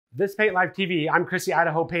This Paint Life TV, I'm Chrissy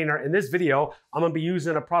Idaho Painter. In this video, I'm gonna be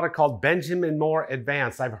using a product called Benjamin Moore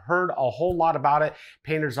Advanced. I've heard a whole lot about it.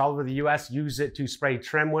 Painters all over the US use it to spray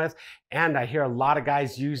trim with, and I hear a lot of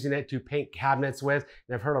guys using it to paint cabinets with,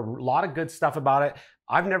 and I've heard a lot of good stuff about it.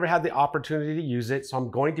 I've never had the opportunity to use it, so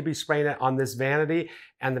I'm going to be spraying it on this vanity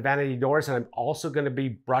and the vanity doors, and I'm also going to be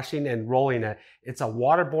brushing and rolling it. It's a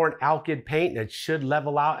waterborne alkyd paint, and it should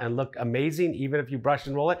level out and look amazing even if you brush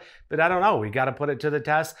and roll it, but I don't know. We got to put it to the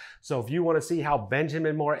test. So if you want to see how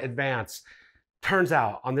Benjamin Moore Advanced turns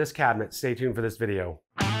out on this cabinet, stay tuned for this video.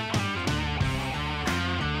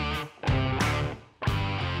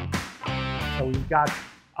 So we've got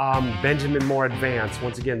Benjamin Moore Advanced.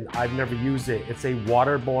 Once again, I've never used it. It's a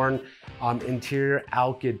waterborne interior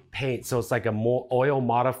alkyd paint. So it's like a oil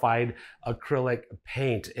modified acrylic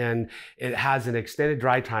paint, and it has an extended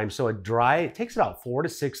dry time. So it takes about 4 to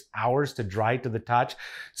 6 hours to dry to the touch.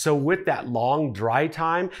 So with that long dry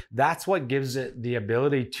time, that's what gives it the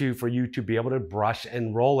ability for you to be able to brush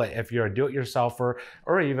and roll it. If you're a do-it-yourselfer,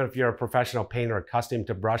 or even if you're a professional painter accustomed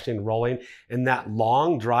to brushing and rolling, and that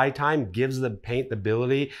long dry time gives the paint the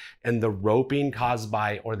ability, and the roping caused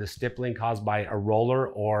by, or the stippling caused by a roller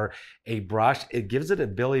or a brush, it gives it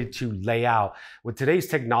ability to lay out. With today's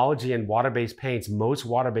technology and water-based paints, most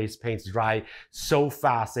water-based paints dry so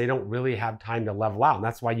fast they don't really have time to level out, and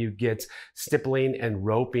that's why you get stippling and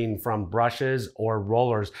roping from brushes or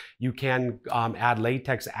rollers. You can add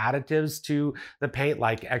latex additives to the paint,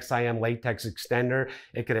 like XIM latex extender.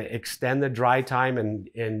 It can extend the dry time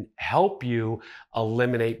and help you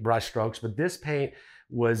eliminate brush strokes, but this paint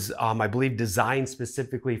was, I believe, designed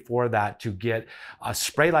specifically for that, to get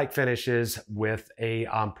spray-like finishes with a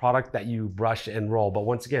product that you brush and roll. But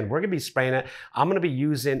once again, we're gonna be spraying it. I'm gonna be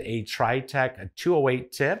using a Tritech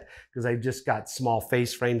 208 tip, because I just got small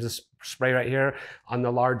face frames of spray right here. On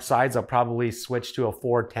the large sides, I'll probably switch to a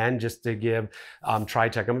 410 just to give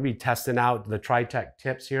Tritech. I'm gonna be testing out the Tritech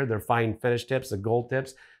tips here. They're fine finish tips, the gold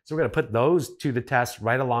tips. So we're gonna put those to the test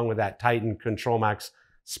right along with that Titan Control Max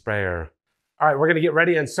sprayer. All right, we're gonna get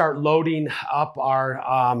ready and start loading up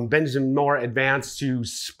our Benjamin Moore Advanced to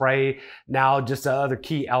spray. Now, just other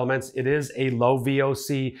key elements. It is a low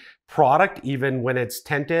VOC product, even when it's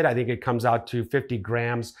tinted. I think it comes out to 50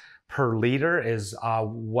 grams per liter is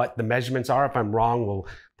what the measurements are. If I'm wrong, we'll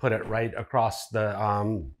put it right across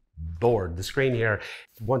the board, the screen here.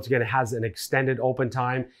 Once again, it has an extended open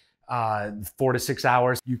time. 4 to 6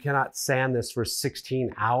 hours. You cannot sand this for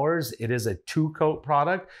 16 hours. It is a 2-coat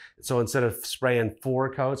product. So instead of spraying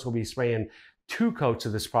 4 coats, we'll be spraying 2 coats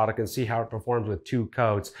of this product and see how it performs with 2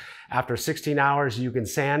 coats. After 16 hours, you can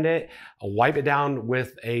sand it, wipe it down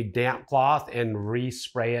with a damp cloth, and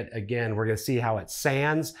respray it again. We're gonna see how it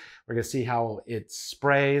sands. We're gonna see how it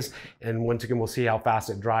sprays. And once again, we'll see how fast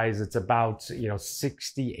it dries. It's about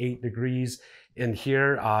 68 degrees in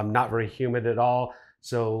here, not very humid at all.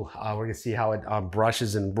 So we're gonna see how it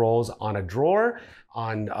brushes and rolls on a drawer,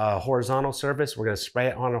 on a horizontal surface. We're gonna spray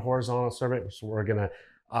it on a horizontal surface. We're gonna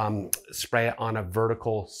spray it on a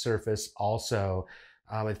vertical surface also.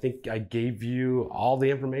 I think I gave you all the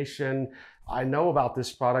information I know about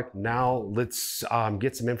this product. Now let's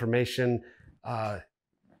get some information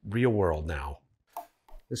real world now.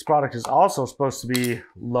 This product is also supposed to be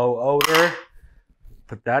low odor.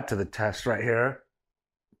 Put that to the test right here.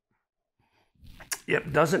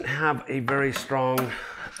 Yep, doesn't have a very strong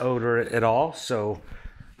odor at all. So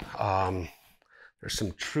there's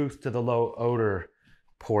some truth to the low odor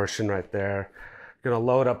portion right there. Gonna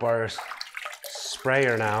load up our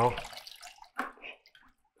sprayer now.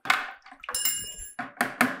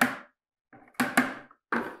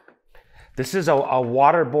 This is a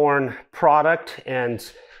waterborne product, and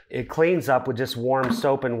it cleans up with just warm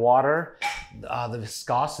soap and water. The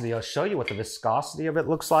viscosity, I'll show you what the viscosity of it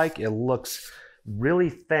looks like. It looks really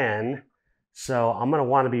thin, so I'm gonna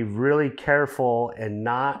want to be really careful and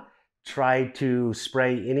not try to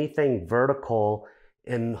spray anything vertical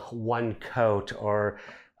in 1 coat, or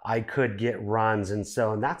I could get runs. And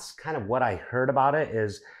that's kind of what I heard about it,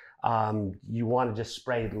 is you want to just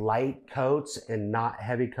spray light coats and not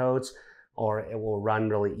heavy coats, or it will run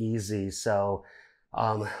really easy. So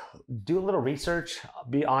do a little research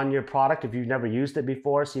on your product if you've never used it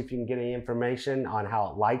before. See if you can get any information on how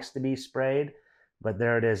it likes to be sprayed. But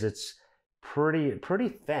there it is. It's pretty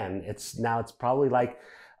thin. It's probably like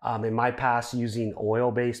in my past using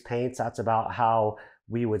oil-based paints, that's about how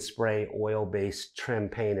we would spray oil-based trim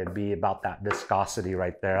paint. It'd be about that viscosity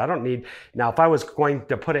right there. I don't need, now if I was going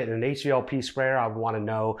to put it in an HVLP sprayer, I would want to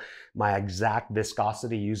know my exact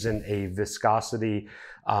viscosity using a viscosity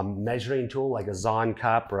measuring tool like a Zahn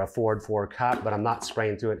cup or a Ford 4 cup, but I'm not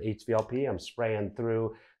spraying through an HVLP. I'm spraying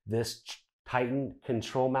through this Titan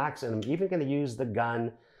Control Max, and I'm even going to use the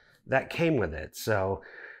gun that came with it. So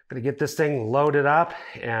I'm going to get this thing loaded up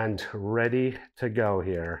and ready to go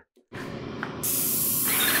here.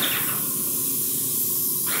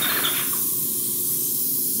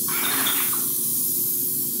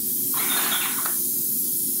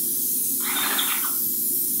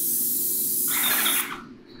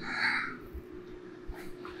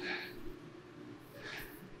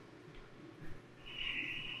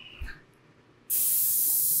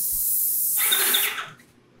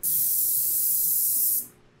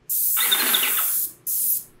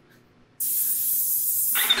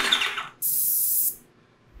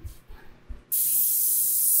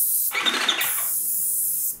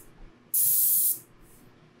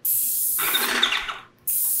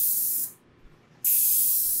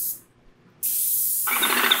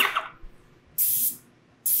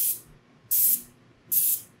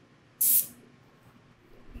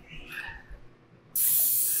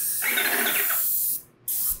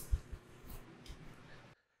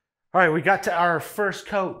 All right, we got to our first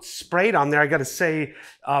coat sprayed on there. I got to say,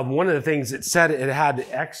 one of the things it said, it had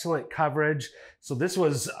excellent coverage. So this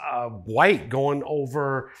was white going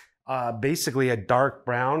over basically a dark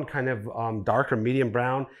brown, kind of dark or medium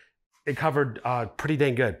brown. It covered pretty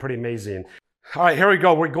dang good, pretty amazing. All right, here we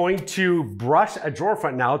go. We're going to brush a drawer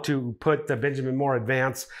front now to put the Benjamin Moore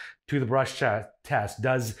Advance to the brush test.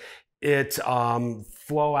 Does it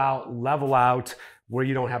flow out, level out, where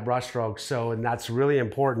you don't have brush strokes? So, and that's really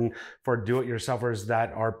important for do-it-yourselfers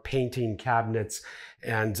that are painting cabinets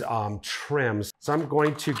and trims. So I'm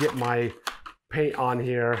going to get my paint on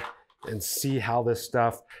here and see how this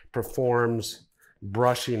stuff performs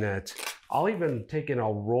brushing it. I'll even take in a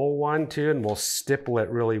roll one too, and we'll stipple it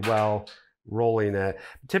really well, rolling it.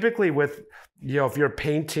 Typically with, if you're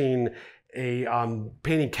painting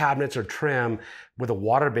painting cabinets or trim with a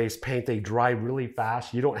water-based paint, they dry really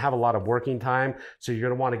fast. You don't have a lot of working time, so you're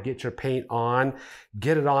gonna wanna get your paint on,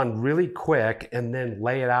 get it on really quick, and then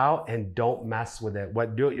lay it out and don't mess with it.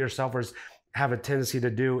 What do-it-yourselfers have a tendency to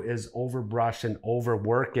do is overbrush and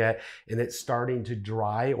overwork it, and it's starting to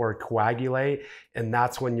dry or coagulate, and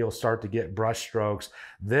that's when you'll start to get brush strokes.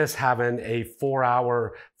 This having a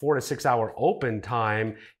 4 to 6 hour open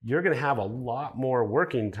time, you're gonna have a lot more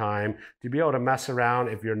working time to be able to mess around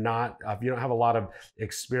if you don't have a lot of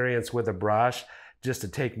experience with a brush, just to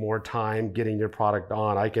take more time getting your product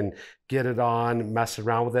on. I can get it on, mess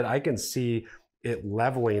around with it. I can see it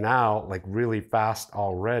leveling out like really fast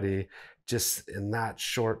already, just in that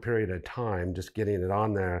short period of time, just getting it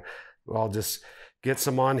on there. I'll just get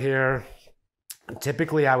some on here.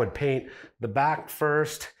 Typically I would paint the back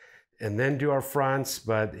first and then do our fronts,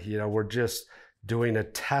 but we're just doing a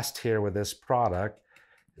test here with this product.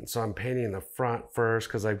 And so I'm painting the front first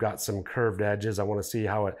because I've got some curved edges. I want to see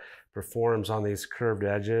how it performs on these curved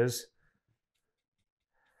edges.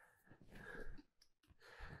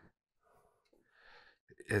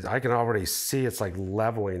 I can already see it's like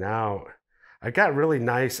leveling out. I got really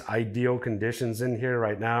nice ideal conditions in here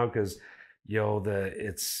right now because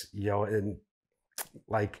it's in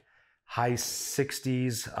like high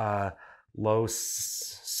 60s, low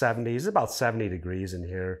 70s, about 70 degrees in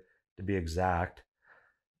here to be exact.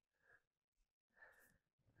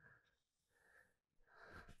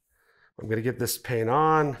 I'm gonna get this paint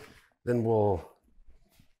on, then we'll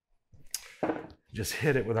just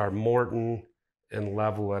hit it with our Morton and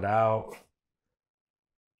level it out.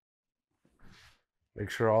 Make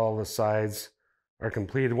sure all the sides are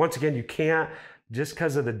completed. Once again, you can't, just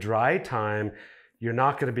because of the dry time, you're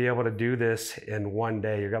not going to be able to do this in one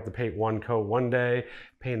day. You're going to have to paint one coat one day,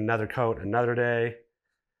 paint another coat another day.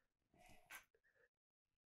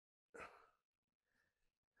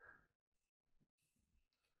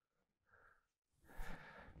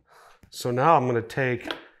 So now I'm going to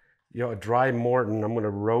take a dry Morton. I'm going to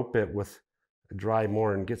rope it with a dry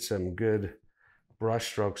Morton, get some good brush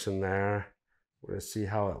strokes in there. We're going to see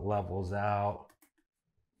how it levels out.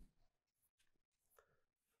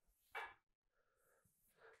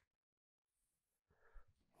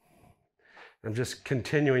 I'm just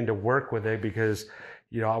continuing to work with it because,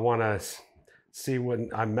 I want to see when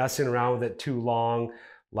I'm messing around with it too long,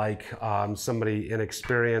 like somebody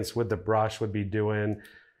inexperienced with the brush would be doing,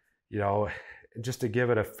 just to give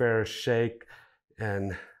it a fair shake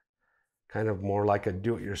and kind of more like a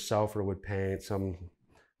do-it-yourselfer would paint. Some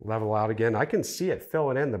level out again. I can see it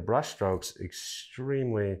filling in the brush strokes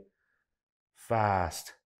extremely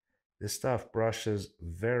fast. This stuff brushes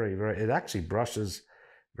it actually brushes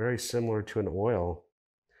very similar to an oil.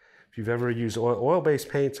 If you've ever used oil-based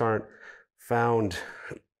paints aren't found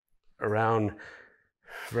around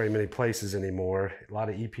very many places anymore. A lot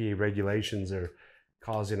of EPA regulations are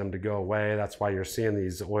causing them to go away. That's why you're seeing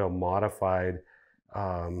these oil modified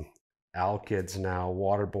alkyds now,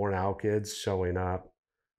 waterborne alkyds showing up.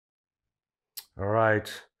 All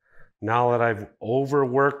right, now that I've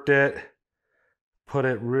overworked it, put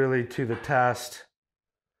it really to the test,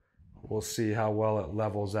 we'll see how well it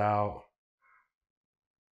levels out.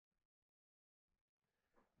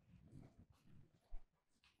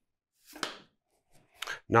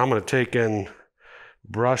 Now I'm going to take in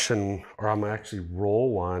brush or I'm going to actually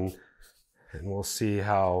roll one, and we'll see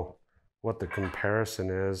what the comparison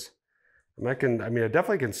is. I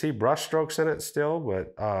definitely can see brush strokes in it still,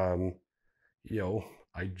 but I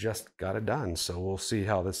just got it done. So we'll see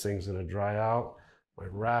how this thing's going to dry out. My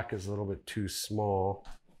rack is a little bit too small.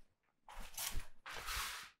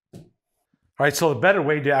 All right, so the better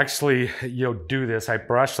way to actually do this, I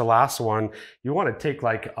brushed the last one. You want to take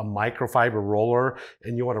like a microfiber roller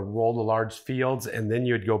and you want to roll the large fields, and then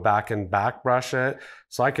you'd go back and back brush it.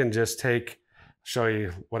 So I can just show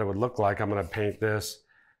you what it would look like. I'm going to paint this,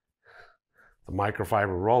 the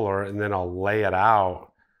microfiber roller, and then I'll lay it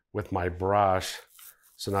out with my brush.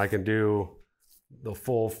 So now I can do the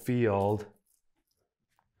full field.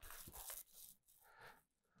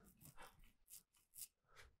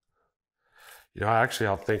 Actually,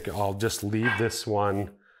 I'll just leave this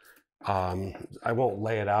one. I won't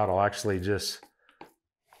lay it out. I'll actually just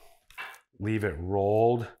leave it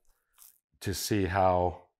rolled to see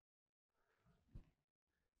how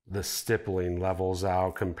the stippling levels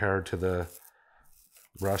out compared to the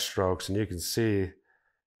brush strokes. And you can see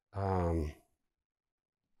a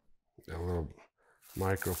little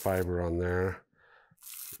microfiber on there.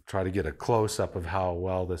 Try to get a close-up of how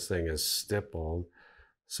well this thing is stippled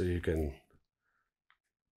so you can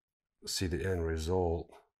see the end result.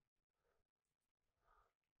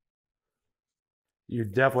 You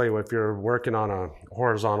definitely, if you're working on a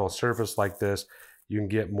horizontal surface like this, you can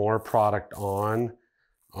get more product on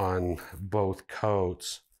both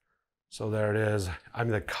coats. So there it is.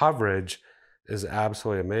 The coverage is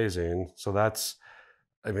absolutely amazing. So that's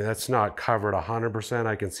not covered 100%.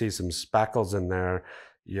 I can see some speckles in there,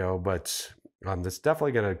 but it's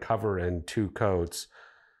definitely going to cover in 2 coats.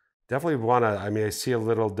 Definitely want to, I see a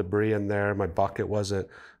little debris in there. My bucket wasn't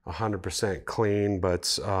 100% clean,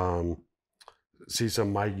 but you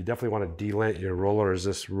definitely want to delint your roller, as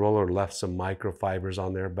this roller left some microfibers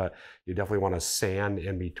on there, but you definitely want to sand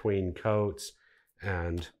in between coats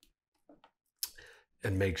and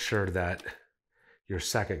make sure that your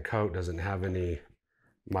second coat doesn't have any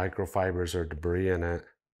microfibers or debris in it.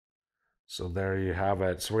 So there you have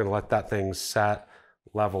it. So we're going to let that thing set,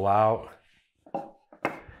 level out,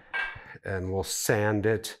 and we'll sand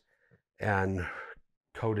it and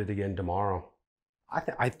coat it again tomorrow.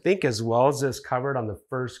 I think as well as this covered on the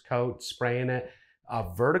first coat, spraying it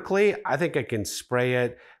vertically, I think I can spray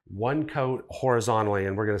it 1 coat horizontally,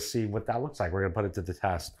 and we're going to see what that looks like. We're going to put it to the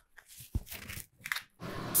test.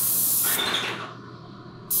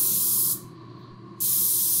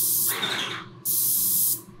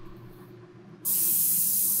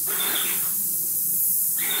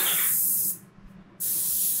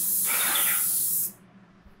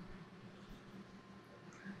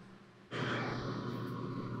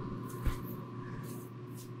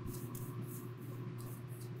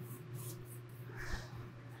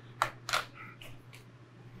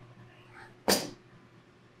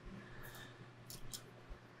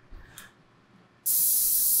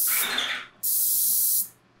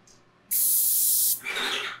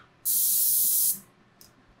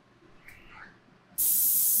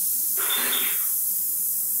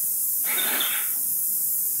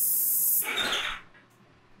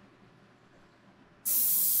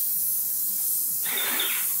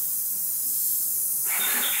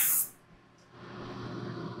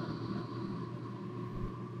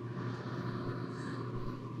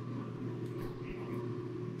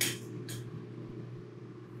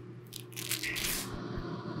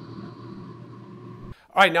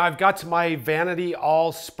 All right, now I've got my vanity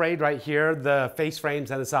all sprayed right here, the face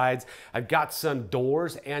frames and the sides. I've got some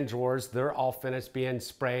doors and drawers. They're all finished being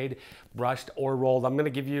sprayed, brushed, or rolled. I'm gonna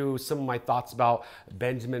give you some of my thoughts about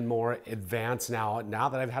Benjamin Moore Advance now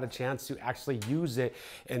that I've had a chance to actually use it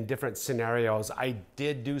in different scenarios. I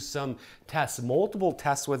did do some tests, multiple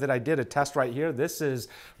tests with it. I did a test right here. This is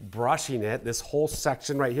brushing it, this whole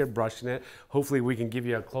section right here, brushing it. Hopefully we can give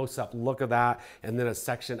you a close-up look of that, and then a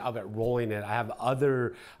section of it rolling it. I have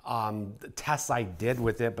other tests I did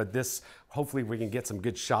with it, but this, hopefully we can get some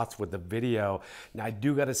good shots with the video. Now I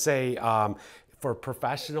do gotta say, for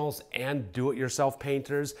professionals and do-it-yourself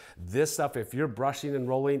painters, this stuff, if you're brushing and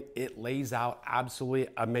rolling, it lays out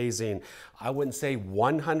absolutely amazing. I wouldn't say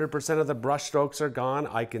 100% of the brush strokes are gone.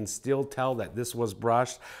 I can still tell that this was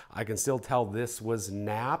brushed. I can still tell this was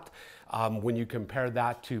napped. When you compare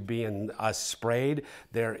that to being sprayed,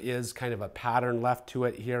 there is kind of a pattern left to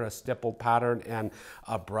it here, a stippled pattern and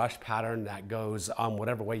a brush pattern that goes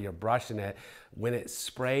whatever way you're brushing it. When it's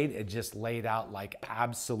sprayed, it just laid out like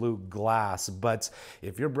absolute glass. But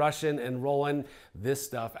if you're brushing and rolling, this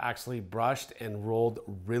stuff actually brushed and rolled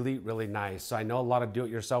really, really nice. So I know a lot of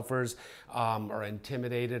do-it-yourselfers are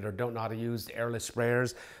intimidated or don't know how to use airless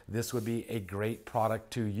sprayers. This would be a great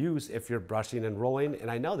product to use if you're brushing and rolling. And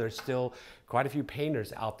I know there's still quite a few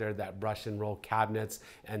painters out there that brush and roll cabinets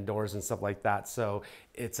and doors and stuff like that. So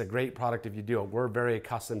it's a great product if you do it. We're very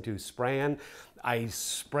accustomed to spraying. I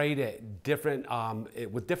sprayed it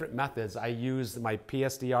with different methods. I used my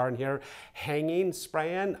PSDR in here, hanging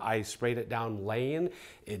spraying. I sprayed it down laying.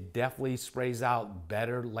 It definitely sprays out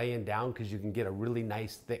better laying down because you can get a really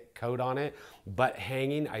nice thick coat on it. But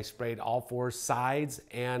hanging, I sprayed all 4 sides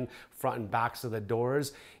and front and backs of the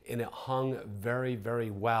doors, and it hung very, very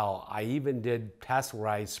well. I even did tests where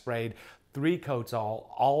I sprayed 3 coats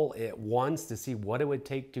all at once to see what it would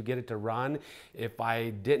take to get it to run. If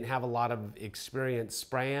I didn't have a lot of experience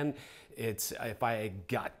spraying, if I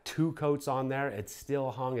got 2 coats on there, it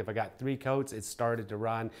still hung. If I got 3 coats, it started to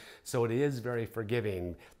run. So it is very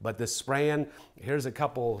forgiving. But the spraying, here's a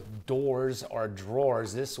couple doors or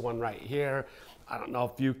drawers. This one right here, I don't know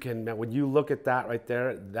if you can, when you look at that right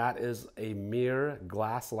there, that is a mirror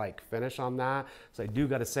glass-like finish on that. So I do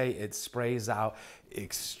got to say it sprays out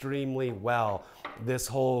extremely well. This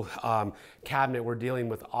whole cabinet, we're dealing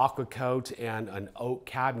with aqua coat and an oak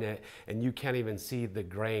cabinet, and you can't even see the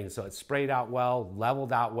grain. So it sprayed out well,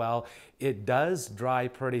 leveled out well. It does dry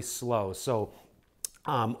pretty slow, so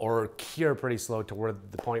or cure pretty slow to where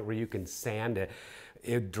the point where you can sand it.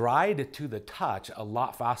 It dried to the touch a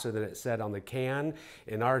lot faster than it said on the can.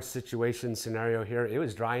 In our situation scenario here, it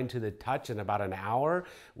was drying to the touch in about an hour,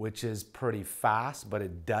 which is pretty fast, but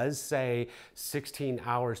it does say 16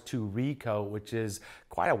 hours to recoat, which is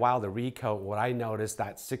quite a while to recoat. What I noticed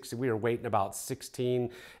that we were waiting about 16,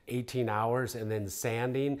 18 hours and then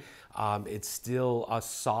sanding. It's still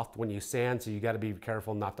soft when you sand, so you got to be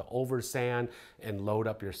careful not to over sand and load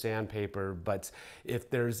up your sandpaper. But if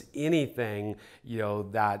there's anything,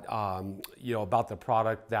 that, about the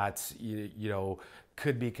product that's,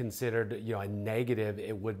 could be considered, a negative,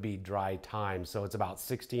 it would be dry time. So it's about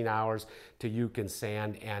 16 hours till you can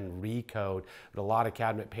sand and recoat. But a lot of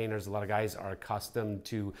cabinet painters, a lot of guys are accustomed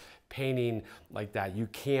to painting like that. You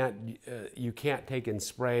can't take and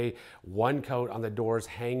spray 1 coat on the doors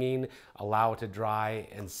hanging, allow it to dry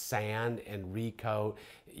and sand and recoat,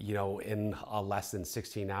 in less than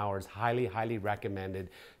 16 hours. Highly, highly recommended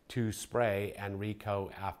to spray and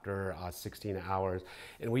recoat after 16 hours.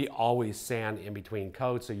 And we always sand in between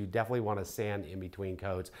coats, so you definitely want to sand in between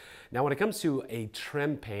coats. Now, when it comes to a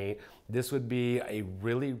trim paint, this would be a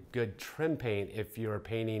really good trim paint if you're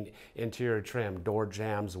painting interior trim, door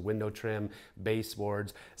jambs, window trim,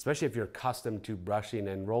 baseboards, especially if you're accustomed to brushing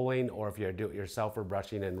and rolling, or if you're do-it-yourself for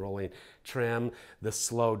brushing and rolling trim. The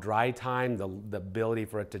slow dry time, the ability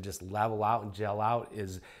for it to just level out and gel out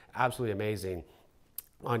is absolutely amazing.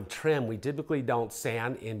 On trim, we typically don't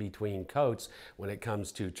sand in between coats when it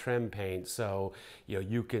comes to trim paint, so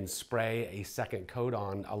you can spray a second coat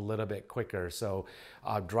on a little bit quicker. So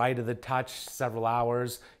dry to the touch, several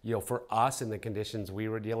hours. For us in the conditions we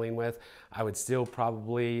were dealing with, I would still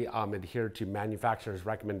probably adhere to manufacturer's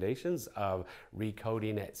recommendations of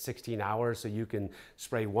recoating at 16 hours. So you can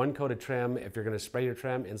spray 1 coat of trim. If you're going to spray your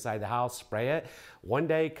trim inside the house, spray it. One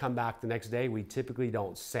day, come back the next day. We typically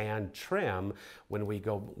don't sand trim when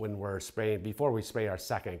we're spraying, before we spray our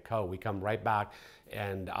second coat. We come right back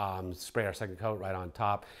and spray our second coat right on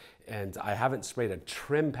top. And I haven't sprayed a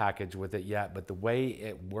trim package with it yet, but the way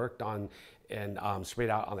it worked on and sprayed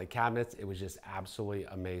out on the cabinets, it was just absolutely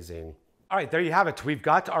amazing. All right, there you have it. We've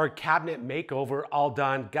got our cabinet makeover all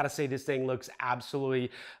done. Gotta say, this thing looks absolutely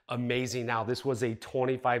amazing. Now, this was a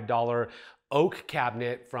 $25 oak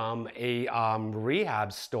cabinet from a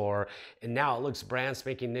rehab store, and now it looks brand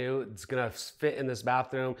spanking new. It's gonna fit in this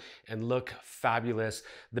bathroom and look fabulous.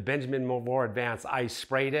 The Benjamin Moore Advance, I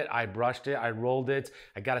sprayed it, I brushed it, I rolled it.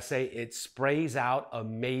 I gotta say, it sprays out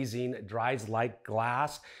amazing, it dries like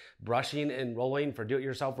glass. brushing and rolling for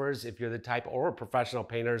do-it-yourselfers, if you're the type, or professional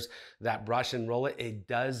painters that brush and roll it, it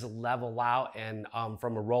does level out, and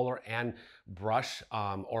from a roller and brush,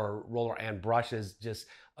 or roller and brush is just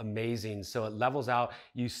amazing. So it levels out.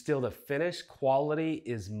 The finish quality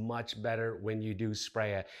is much better when you do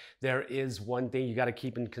spray it. There is one thing you got to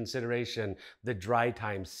keep in consideration: the dry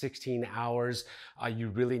time, 16 hours. You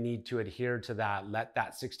really need to adhere to that. Let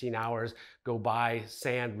that 16 hours go by,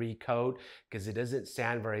 sand, recoat, because it doesn't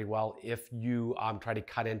sand very well if you try to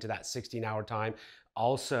cut into that 16-hour time.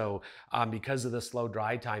 Also, because of the slow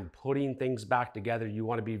dry time, putting things back together, you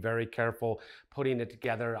want to be very careful putting it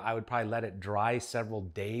together. I would probably let it dry several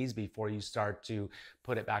days before you start to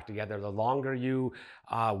put it back together. The longer you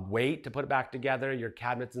wait to put it back together, your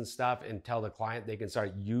cabinets and stuff, and tell the client they can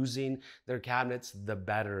start using their cabinets, the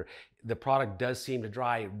better. The product does seem to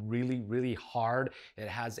dry really, really hard. It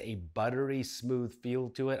has a buttery smooth feel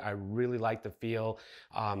to it. I really like the feel.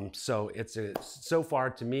 So far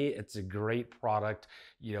to me, it's a great product,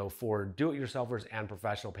 you know, for do-it-yourselfers and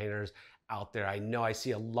professional painters out there. I know I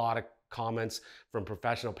see a lot of comments from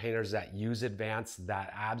professional painters that use Advance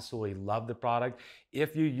that absolutely love the product.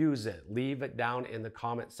 If you use it, leave it down in the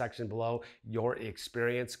comment section below, your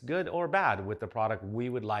experience, good or bad, with the product. We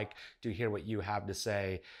would like to hear what you have to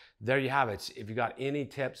say. There you have it. If you got any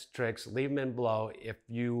tips, tricks, leave them in below. If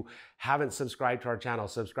you haven't subscribed to our channel,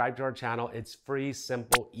 subscribe to our channel. It's free,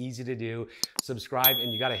 simple, easy to do. Subscribe,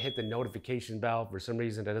 and you got to hit the notification bell. For some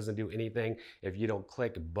reason, it doesn't do anything if you don't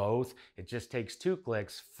click both. It just takes 2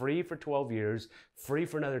 clicks, free for 12 years, free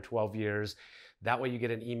for another 12 years. That way you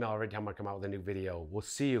get an email every time I come out with a new video. We'll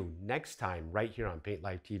see you next time right here on Paint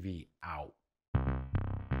Life TV. Out.